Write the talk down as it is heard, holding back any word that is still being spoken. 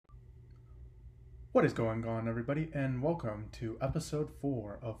What is going on, everybody, and welcome to episode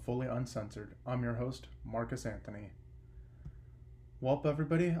 4 of Fully Uncensored. I'm your host, Marcus Anthony. Welp,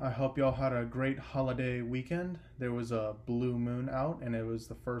 everybody, I hope y'all had a great holiday weekend. There was a blue moon out, and it was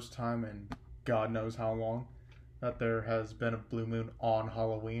the first time in God knows how long that there has been a blue moon on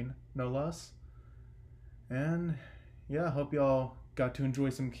Halloween, no less. And yeah, I hope y'all got to enjoy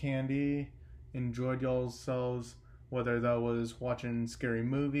some candy, enjoyed y'all's selves, whether that was watching scary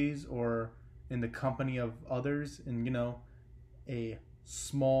movies or in the company of others, and a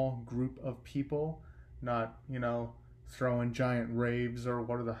small group of people, not throwing giant raves or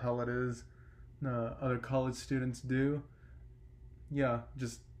what the hell it is other college students do. Yeah,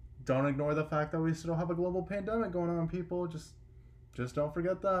 just don't ignore the fact that we still have a global pandemic going on, people. Just don't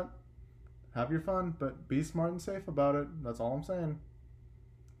forget that. Have your fun, but be smart and safe about it. That's all I'm saying.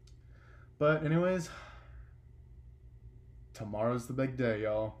 But anyways, tomorrow's the big day,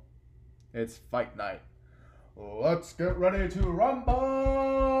 y'all. It's fight night. Let's get ready to rumble!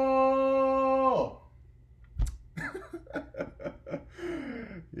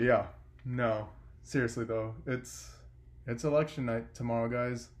 Yeah, no. Seriously though, it's election night tomorrow,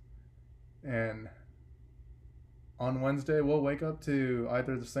 guys. And on Wednesday we'll wake up to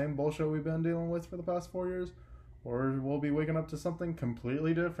either the same bullshit we've been dealing with for the past 4 years, or we'll be waking up to something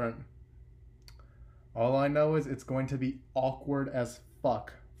completely different. All I know is it's going to be awkward as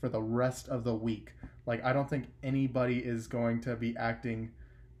fuck for the rest of the week. Like, I don't think anybody is going to be acting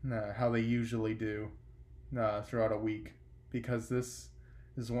how they usually do throughout a week, because this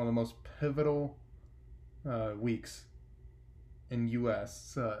is one of the most pivotal weeks in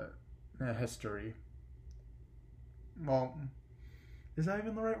U.S. History. Well, is that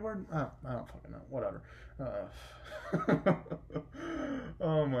even the right word? I don't fucking know. Whatever.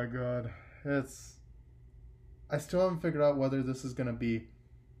 Oh my god. I still haven't figured out whether this is going to be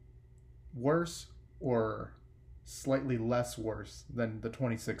worse or slightly less worse than the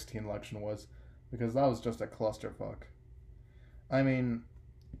 2016 election was, because that was just a clusterfuck. I mean,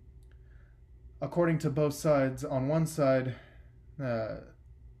 according to both sides, on one side, they're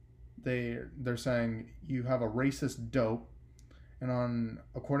saying you have a racist dope, and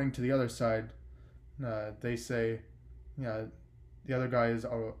according to the other side, they say, the other guy is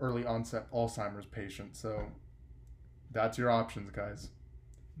an early onset Alzheimer's patient. So that's your options, guys.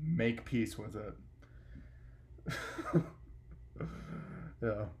 Make peace with it.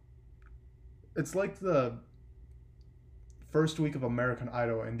 Yeah. It's like the first week of American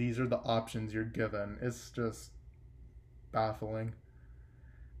Idol, and these are the options you're given. It's just baffling.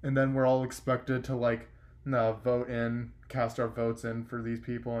 And then we're all expected to cast our votes in for these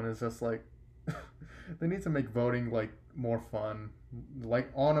people, and it's just like they need to make voting more fun,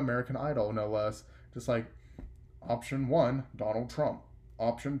 like on American Idol, no less. Just like option 1, Donald Trump.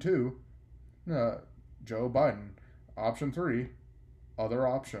 Option 2, Joe Biden. Option 3, other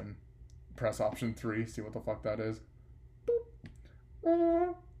option. Press option 3, see what the fuck that is.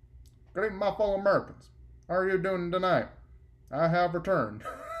 Good evening, my fellow Americans. How are you doing tonight? I have returned.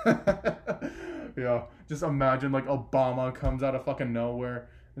 Yeah, just imagine Obama comes out of fucking nowhere.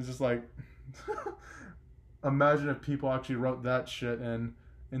 It's just like, imagine if people actually wrote that shit in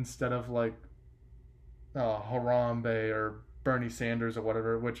instead of Harambe or Bernie Sanders or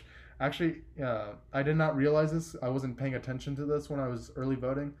whatever, which actually, I did not realize this. I wasn't paying attention to this when I was early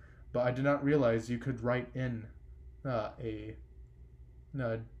voting, but I did not realize you could write in a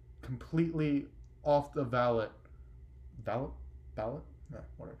completely off the ballot, whatever,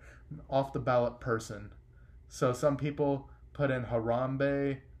 off the ballot person. So some people put in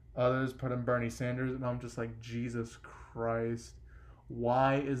Harambe, others put in Bernie Sanders, and I'm just like, Jesus Christ,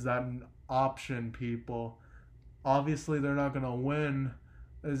 why is that an option, people? Obviously they're not gonna win.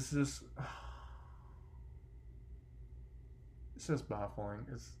 It's just baffling.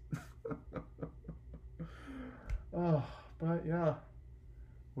 It's oh, but yeah,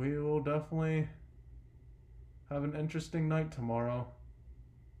 we will definitely have an interesting night tomorrow.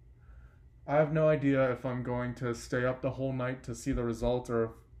 I have no idea if I'm going to stay up the whole night to see the results, or if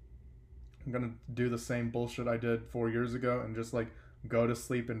I'm gonna do the same bullshit I did 4 years ago and just go to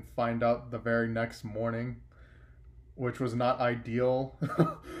sleep and find out the very next morning, which was not ideal.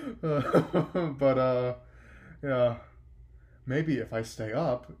 But yeah, maybe if I stay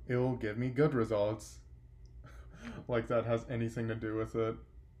up, it will give me good results. Like that has anything to do with it.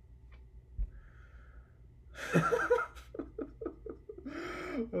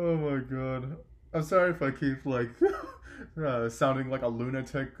 Oh my god. I'm sorry if I keep sounding like a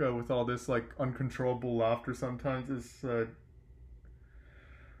lunatic with all this uncontrollable laughter sometimes. It's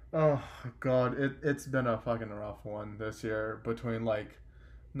oh god, it's been a fucking rough one this year, between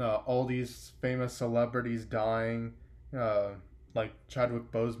all these famous celebrities dying, uh, like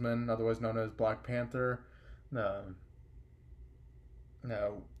Chadwick Boseman, otherwise known as Black Panther. Uh,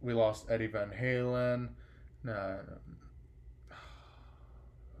 we lost Eddie Van Halen. Uh,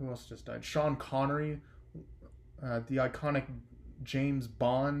 who else just died? Sean Connery, the iconic James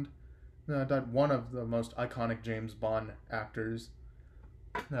Bond. Died. One of the most iconic James Bond actors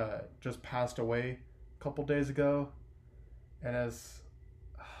just passed away a couple days ago. And as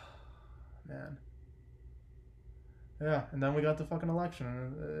man, yeah, and then we got the fucking election,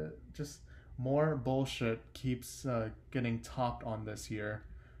 and just more bullshit keeps getting topped on this year,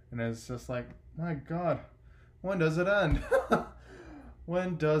 and it's just like, my God, when does it end?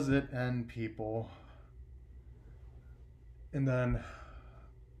 When does it end, people? And then,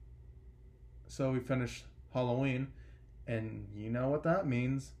 so we finished Halloween, and you know what that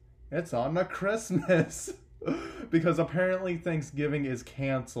means? It's on to Christmas. Because apparently Thanksgiving is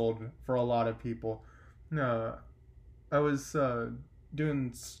canceled for a lot of people. I was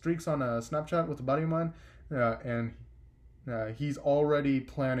doing streaks on a Snapchat with a buddy of mine, and he's already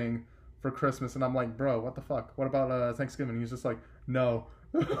planning for Christmas, and I'm like, bro, what the fuck? What about Thanksgiving? He's just like, no.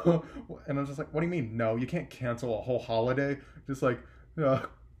 And I'm just like, what do you mean, no? You can't cancel a whole holiday. Just like,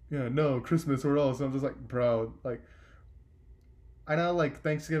 no, Christmas or else. And I'm just like, bro, like, I know, like,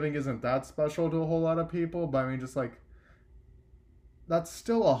 Thanksgiving isn't that special to a whole lot of people, but I mean, just like, that's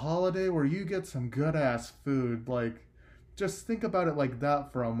still a holiday where you get some good ass food. Like, just think about it like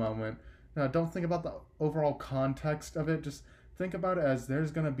that for a moment. Don't think about the overall context of it. Just think about it as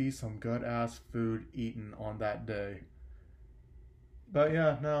there's gonna be some good ass food eaten on that day. But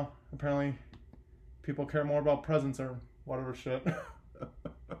yeah, no, apparently people care more about presents or whatever shit.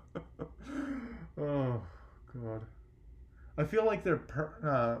 Oh, God. I feel like they're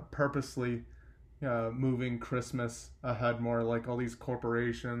purposely moving Christmas ahead more. Like all these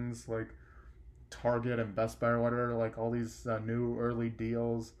corporations, like Target and Best Buy or whatever, like all these new early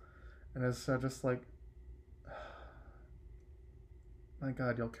deals, and it's just like, my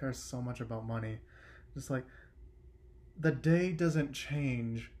God, y'all care so much about money. Just like, the day doesn't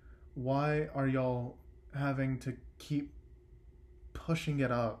change. Why are y'all having to keep pushing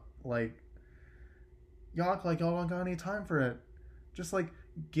it up? Like, y'all act like y'all don't got any time for it. Just like,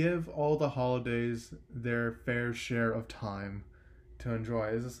 give all the holidays their fair share of time to enjoy.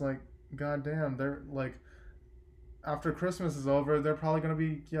 It's just like, goddamn, they're like, after Christmas is over, they're probably gonna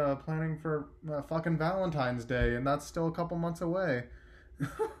be planning for fucking Valentine's Day, and that's still a couple months away.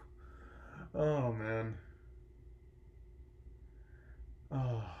 Oh man.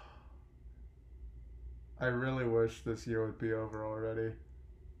 Oh, I really wish this year would be over already.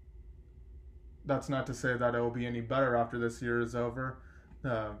 That's not to say that it will be any better after this year is over,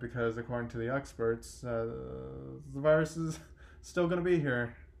 because according to the experts, the virus is still going to be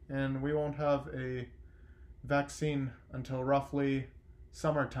here, and we won't have a vaccine until roughly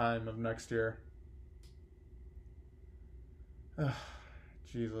summertime of next year.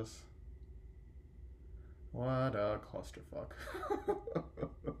 Jesus. What a clusterfuck.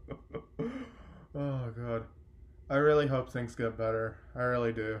 Oh, God. I really hope things get better. I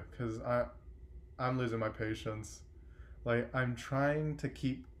really do, because I'm losing my patience. Like, I'm trying to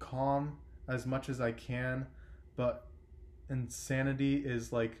keep calm as much as I can, but insanity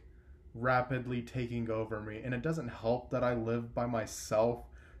is like rapidly taking over me. And it doesn't help that I live by myself.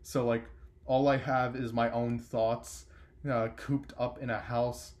 So, like, all I have is my own thoughts, cooped up in a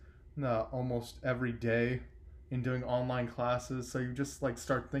house almost every day and doing online classes. So you just, like,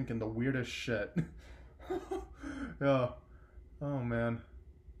 start thinking the weirdest shit. Yeah. Oh, man.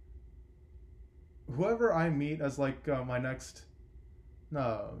 Whoever I meet as like my next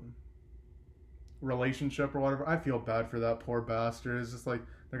um, relationship or whatever, I feel bad for that poor bastard. It's just like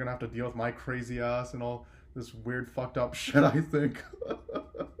they're gonna have to deal with my crazy ass and all this weird fucked up shit. I think.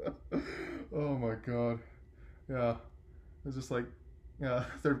 Oh my God. Yeah. It's just like, yeah,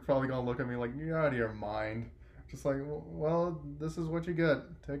 they're probably gonna look at me like, you're out of your mind. Just like, well, this is what you get.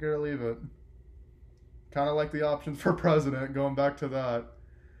 Take it or leave it. Kind of like the options for president. Going back to that.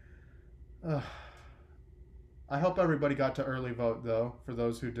 I hope everybody got to early vote, though, for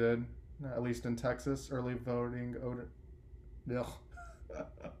those who did. At least in Texas, early voting. Ugh.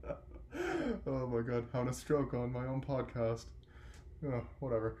 Oh my God, having a stroke on my own podcast.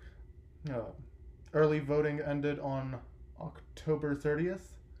 Whatever. Early voting ended on October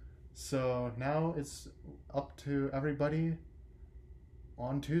 30th. So now it's up to everybody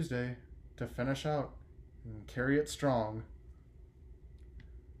on Tuesday to finish out and carry it strong.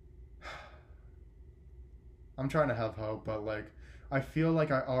 I'm trying to have hope, but like, I feel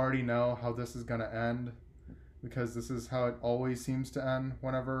like I already know how this is gonna end, because this is how it always seems to end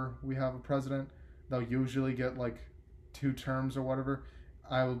whenever we have a president. They'll usually get like 2 terms or whatever.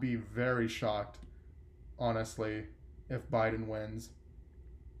 I will be very shocked, honestly, if Biden wins.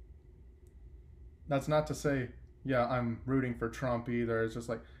 That's not to say, yeah, I'm rooting for Trump either. It's just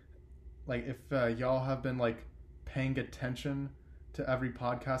like if y'all have been like paying attention to every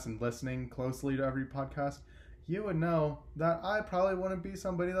podcast and listening closely to every podcast, you would know that I probably wouldn't be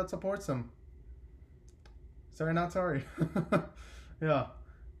somebody that supports him. Sorry, not sorry. Yeah.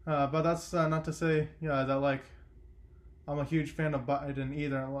 But that's not to say, yeah, that like I'm a huge fan of Biden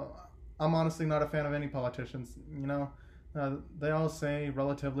either. Well, I'm honestly not a fan of any politicians. You know, they all say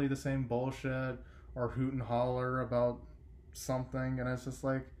relatively the same bullshit or hoot and holler about something, and it's just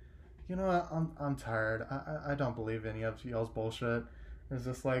like, you know what? I'm tired. I don't believe any of y'all's bullshit. It's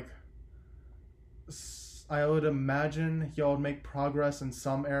just like, I would imagine y'all would make progress in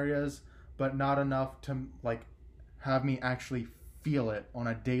some areas, but not enough to like have me actually feel it on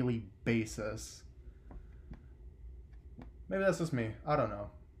a daily basis. Maybe that's just me. I don't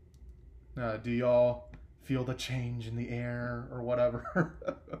know. Do y'all feel the change in the air or whatever?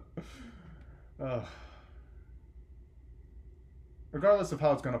 Regardless of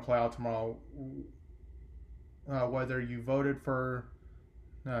how it's going to play out tomorrow, whether you voted for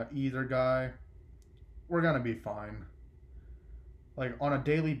either guy, we're going to be fine. Like, on a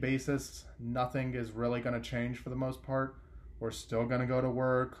daily basis, nothing is really going to change for the most part. We're still going to go to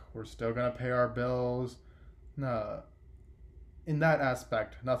work. We're still going to pay our bills. In that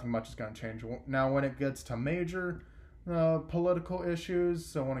aspect, nothing much is going to change. Now, when it gets to major political issues,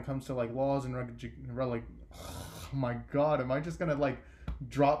 so when it comes to, like, laws and like, oh my God, am I just going to, like,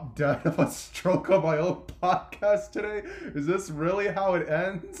 drop dead of a stroke on my own podcast today? Is this really how it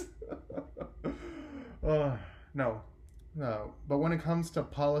ends? No. But when it comes to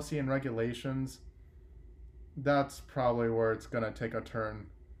policy and regulations, that's probably where it's going to take a turn.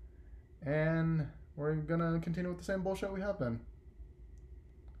 And we're going to continue with the same bullshit we have been.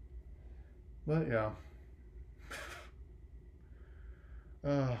 But yeah.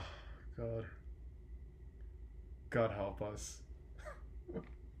 Oh, God. God help us.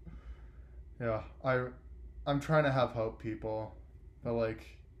 Yeah, I'm trying to have hope, people. But,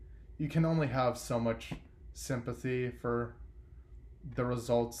 like, you can only have so much sympathy for the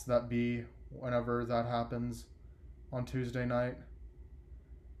results that be whenever that happens on Tuesday night.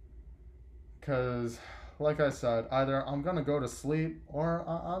 Because, like I said, either I'm going to go to sleep or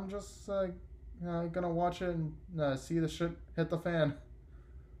I'm just going to watch it and see the shit hit the fan.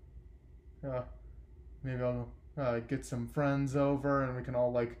 Yeah, maybe I'll get some friends over and we can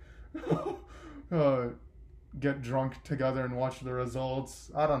all, like, get drunk together and watch the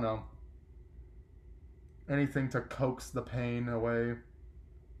results. I don't know. Anything to coax the pain away.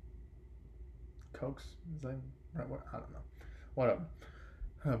 Coax? Is that right? What? I don't know. Whatever.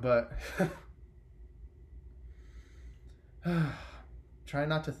 But try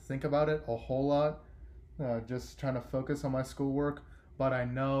not to think about it a whole lot. Just trying to focus on my schoolwork. But I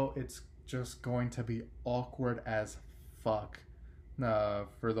know it's just going to be awkward as fuck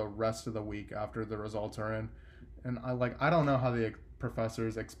for the rest of the week after the results are in. And I don't know how the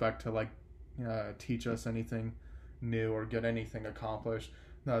professors expect to, like, teach us anything new or get anything accomplished.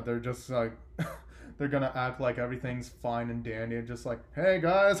 No, they're just like they're gonna act like everything's fine and dandy and just like, hey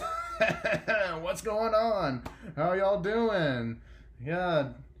guys, what's going on? How y'all doing?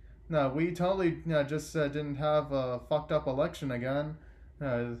 Yeah, no, we totally just didn't have a fucked up election again.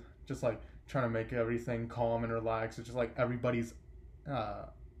 Just like trying to make everything calm and relaxed. It's just like everybody's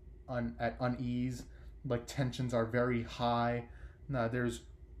at unease. Like tensions are very high. There's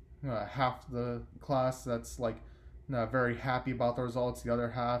half the class that's like very happy about the results. The other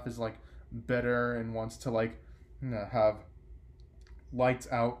half is like bitter and wants to like have lights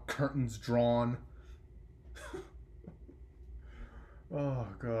out, curtains drawn. Oh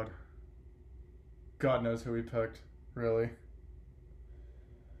God. God knows who we picked, really.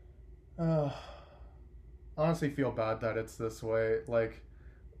 Honestly feel bad that it's this way. Like,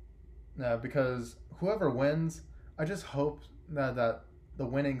 because whoever wins, I just hope that the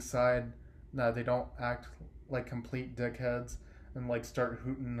winning side, they don't act like complete dickheads and like start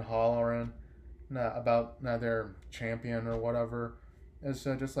hooting and hollering about their champion or whatever. It's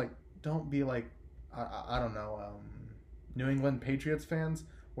just like, don't be like, I don't know, New England Patriots fans,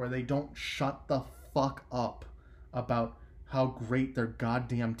 where they don't shut the fuck up about how great their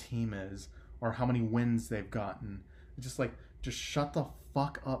goddamn team is or how many wins they've gotten. It's just like, just shut the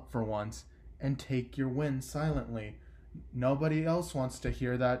fuck up for once and take your win silently. Nobody else wants to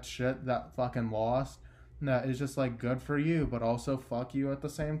hear that shit, that fucking loss. That is just like, good for you, but also fuck you at the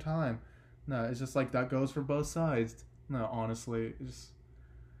same time. No, it's just like that goes for both sides. No, honestly,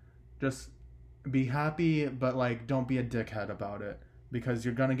 just be happy, but like don't be a dickhead about it because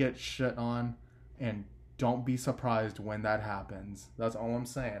you're gonna get shit on, and don't be surprised when that happens. That's all I'm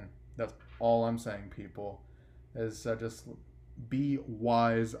saying. That's all I'm saying, people. Is just be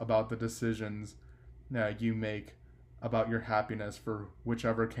wise about the decisions that you make about your happiness for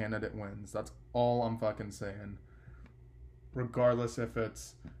whichever candidate wins. That's all I'm fucking saying. Regardless if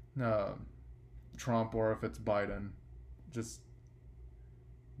it's uh, Trump or if it's Biden, just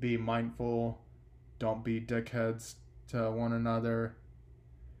be mindful. Don't be dickheads to one another.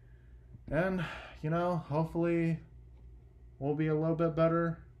 And, hopefully we'll be a little bit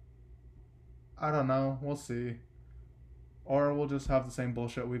better. I don't know. We'll see. Or we'll just have the same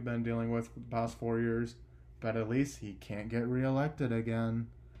bullshit we've been dealing with for the past 4 years. But at least he can't get reelected again.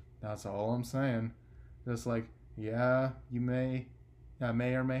 That's all I'm saying. Just like, yeah, you may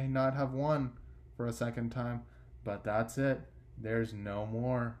or may not have won for a second time. But that's it. There's no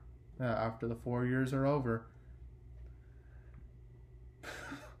more. After the 4 years are over.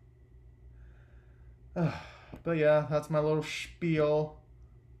 But yeah, that's my little spiel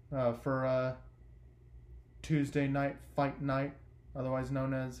for Tuesday night fight night, otherwise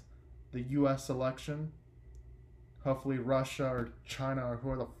known as the U.S. election. Hopefully Russia or China or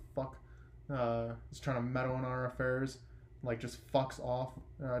whoever the fuck is trying to meddle in our affairs, like just fucks off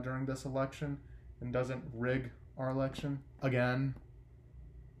during this election and doesn't rig our election again.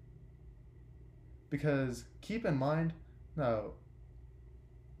 Because keep in mind,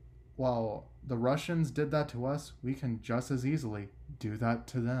 while the Russians did that to us, we can just as easily do that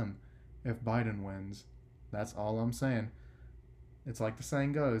to them if Biden wins. That's all I'm saying. It's like the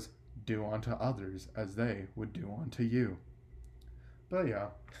saying goes, do unto others as they would do unto you. But yeah.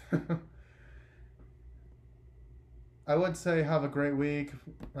 I would say have a great week,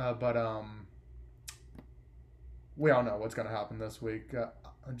 but we all know what's going to happen this week.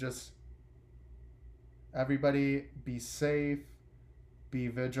 Just everybody be safe, be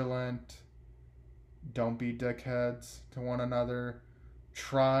vigilant, don't be dickheads to one another.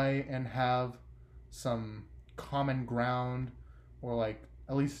 Try and have some common ground, or like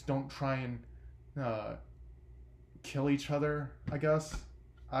at least don't try and kill each other, I guess.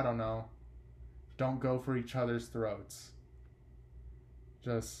 I don't know. Don't go for each other's throats.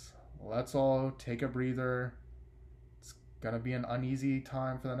 Just let's all take a breather. It's gonna be an uneasy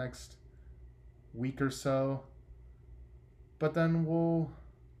time for the next week or so. But then we'll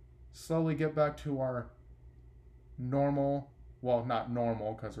slowly get back to our normal, well, not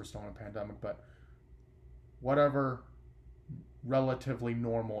normal because we're still in a pandemic, but whatever relatively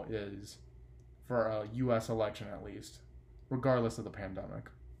normal is for a U.S. election at least, regardless of the pandemic.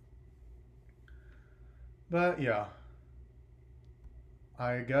 But yeah,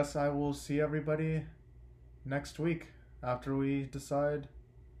 I guess I will see everybody next week after we decide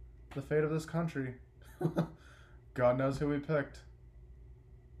the fate of this country. God knows who we picked.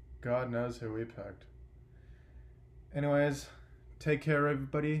 God knows who we picked. Anyways, take care,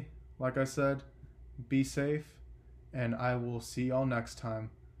 everybody. Like I said, be safe, and I will see y'all next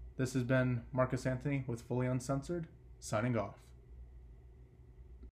time. This has been Marcus Anthony with Fully Uncensored, signing off.